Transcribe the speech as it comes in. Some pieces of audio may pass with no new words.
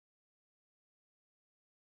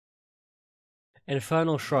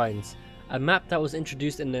Infernal Shrines, a map that was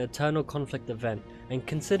introduced in the Eternal Conflict event and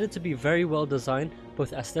considered to be very well designed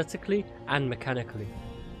both aesthetically and mechanically.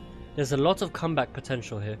 There's a lot of comeback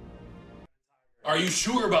potential here. Are you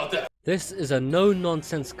sure about that? This is a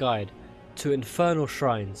no-nonsense guide to Infernal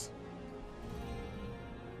Shrines.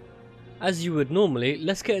 As you would normally,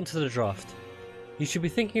 let's get into the draft. You should be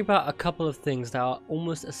thinking about a couple of things that are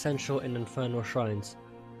almost essential in Infernal Shrines,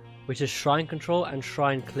 which is shrine control and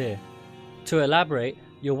shrine clear. To elaborate,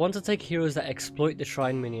 you'll want to take heroes that exploit the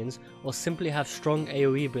shrine minions or simply have strong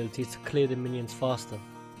AoE abilities to clear the minions faster.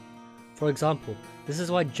 For example, this is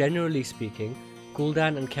why generally speaking,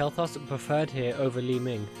 Gul'dan and Kael'thas are preferred here over Li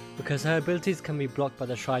Ming, because her abilities can be blocked by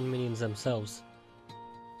the shrine minions themselves.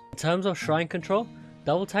 In terms of shrine control,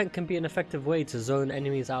 double tank can be an effective way to zone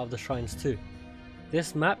enemies out of the shrines too.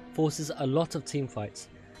 This map forces a lot of teamfights,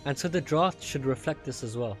 and so the draft should reflect this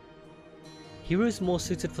as well. Heroes more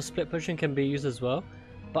suited for split pushing can be used as well,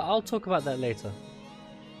 but I'll talk about that later.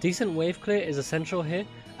 Decent wave clear is essential here,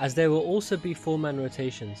 as there will also be 4-man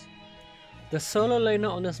rotations. The solo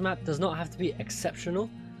laner on this map does not have to be exceptional.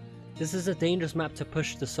 This is a dangerous map to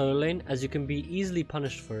push the solo lane, as you can be easily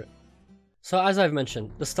punished for it. So as I've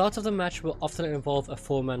mentioned, the start of the match will often involve a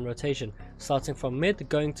 4-man rotation, starting from mid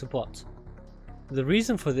going to bot. The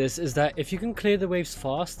reason for this is that if you can clear the waves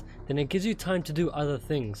fast, then it gives you time to do other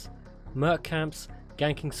things. Merc camps,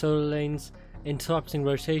 ganking solo lanes, interrupting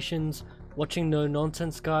rotations, watching no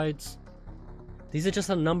nonsense guides. These are just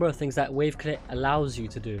a number of things that wave clear allows you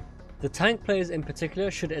to do. The tank players in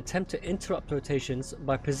particular should attempt to interrupt rotations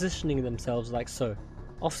by positioning themselves like so.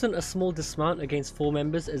 Often a small dismount against 4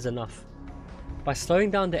 members is enough. By slowing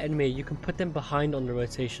down the enemy, you can put them behind on the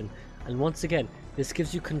rotation, and once again, this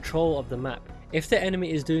gives you control of the map. If the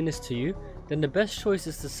enemy is doing this to you, then the best choice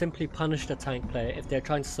is to simply punish the tank player if they're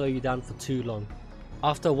trying to slow you down for too long.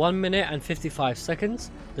 After 1 minute and 55 seconds,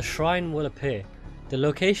 the shrine will appear. The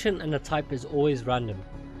location and the type is always random.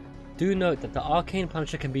 Do note that the arcane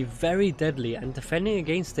punisher can be very deadly, and defending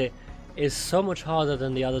against it is so much harder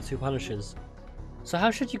than the other 2 punishers. So how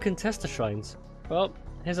should you contest the shrines? Well,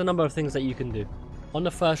 here's a number of things that you can do. On the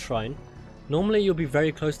first shrine, normally you'll be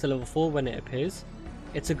very close to level 4 when it appears.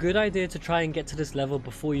 It's a good idea to try and get to this level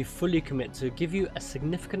before you fully commit to give you a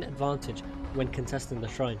significant advantage when contesting the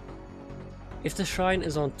shrine. If the shrine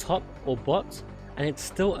is on top or bot and it's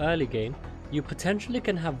still early game, you potentially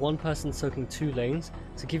can have one person soaking 2 lanes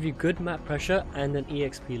to give you good map pressure and an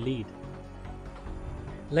EXP lead.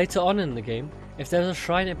 Later on in the game, if there's a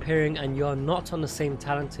shrine appearing and you are not on the same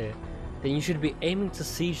talent tier, then you should be aiming to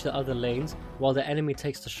siege the other lanes while the enemy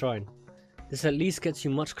takes the shrine. This at least gets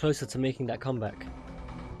you much closer to making that comeback.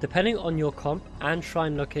 Depending on your comp and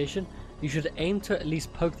shrine location, you should aim to at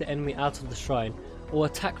least poke the enemy out of the shrine or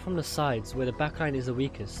attack from the sides where the backline is the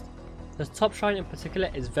weakest. The top shrine in particular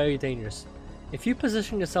is very dangerous. If you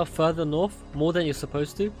position yourself further north more than you're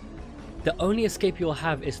supposed to, the only escape you'll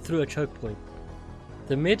have is through a choke point.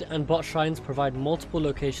 The mid and bot shrines provide multiple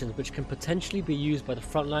locations which can potentially be used by the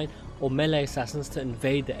frontline or melee assassins to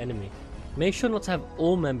invade the enemy. Make sure not to have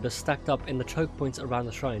all members stacked up in the choke points around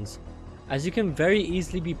the shrines, as you can very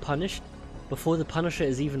easily be punished before the punisher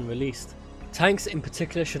is even released. Tanks in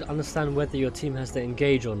particular should understand whether your team has to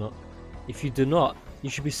engage or not. If you do not, you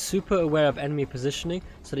should be super aware of enemy positioning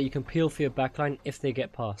so that you can peel for your backline if they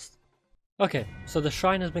get past. Okay, so the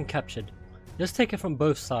shrine has been captured. Let's take it from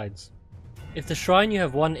both sides. If the shrine you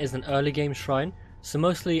have won is an early game shrine, so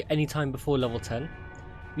mostly any time before level 10,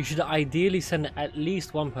 you should ideally send at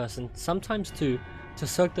least one person, sometimes 2, to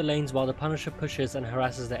soak the lanes while the punisher pushes and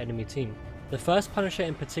harasses the enemy team. The first punisher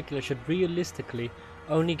in particular should realistically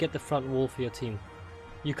only get the front wall for your team.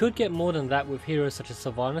 You could get more than that with heroes such as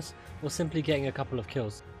Sylvanas, or simply getting a couple of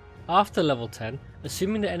kills. After level 10,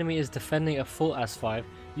 assuming the enemy is defending a full As5,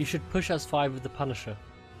 you should push As5 with the punisher.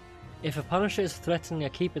 If a punisher is threatening a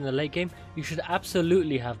keep in the late game, you should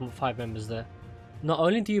absolutely have 5 members there. Not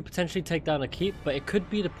only do you potentially take down a keep, but it could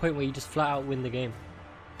be the point where you just flat out win the game.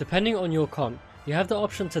 Depending on your comp, you have the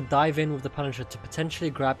option to dive in with the punisher to potentially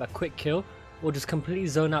grab a quick kill, or just completely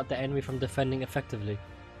zone out the enemy from defending effectively.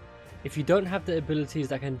 If you don't have the abilities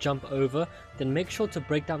that can jump over, then make sure to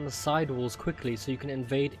break down the side walls quickly so you can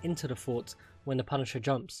invade into the fort when the punisher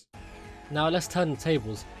jumps. Now let's turn the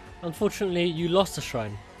tables. Unfortunately, you lost the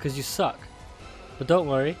shrine, because you suck. But don't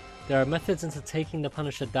worry, there are methods into taking the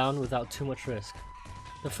punisher down without too much risk.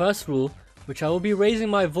 The first rule, which I will be raising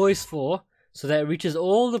my voice for, so that it reaches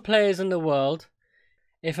all the players in the world: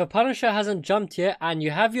 if a punisher hasn't jumped yet and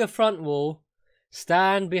you have your front wall,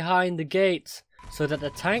 stand behind the gate so that the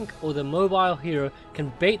tank or the mobile hero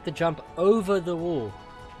can bait the jump over the wall.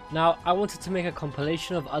 Now, I wanted to make a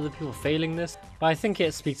compilation of other people failing this, but I think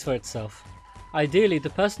it speaks for itself. Ideally, the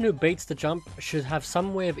person who baits the jump should have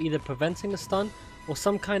some way of either preventing the stun or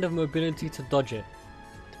some kind of mobility to dodge it.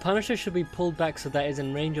 The Punisher should be pulled back so that it is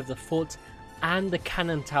in range of the fort and the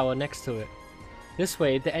cannon tower next to it. This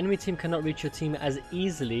way, the enemy team cannot reach your team as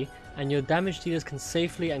easily and your damage dealers can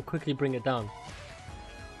safely and quickly bring it down.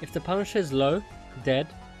 If the Punisher is low, dead,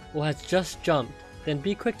 or has just jumped, then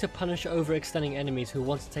be quick to punish overextending enemies who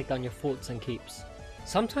want to take down your forts and keeps.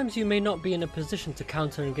 Sometimes you may not be in a position to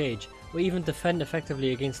counter engage or even defend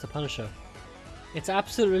effectively against the Punisher. It's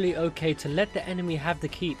absolutely okay to let the enemy have the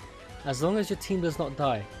keep, as long as your team does not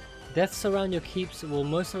die. Deaths around your keeps will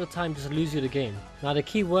most of the time just lose you the game. Now the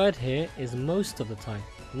key word here is most of the time,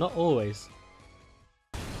 not always.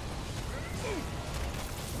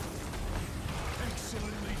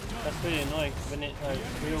 That's really annoying when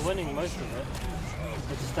we were winning most of it.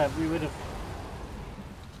 It's just that we would have...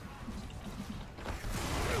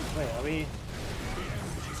 Wait, are we...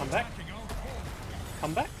 Come back?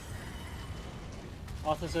 Come back?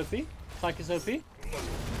 Arthur's OP? Psych is OP?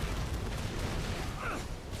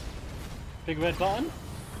 Big red button?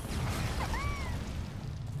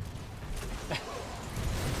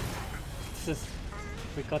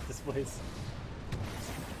 We got this, boys.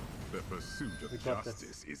 The pursuit of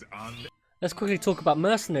justice is Let's quickly talk about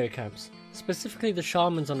mercenary camps, specifically the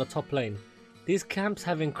shamans on the top lane. These camps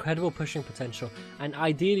have incredible pushing potential and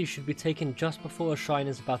ideally should be taken just before a shrine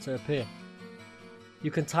is about to appear. You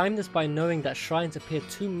can time this by knowing that shrines appear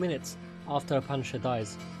 2 minutes after a Punisher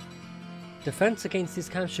dies. Defense against these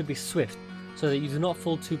camps should be swift, so that you do not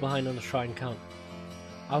fall too behind on the shrine count.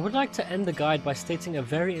 I would like to end the guide by stating a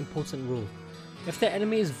very important rule. If the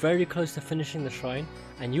enemy is very close to finishing the shrine,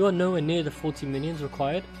 and you are nowhere near the 40 minions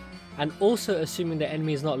required, and also assuming the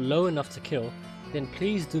enemy is not low enough to kill, then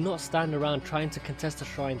please do not stand around trying to contest a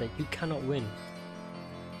shrine that you cannot win.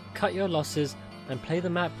 Cut your losses and play the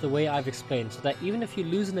map the way I've explained, so that even if you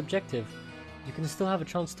lose an objective, you can still have a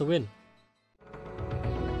chance to win.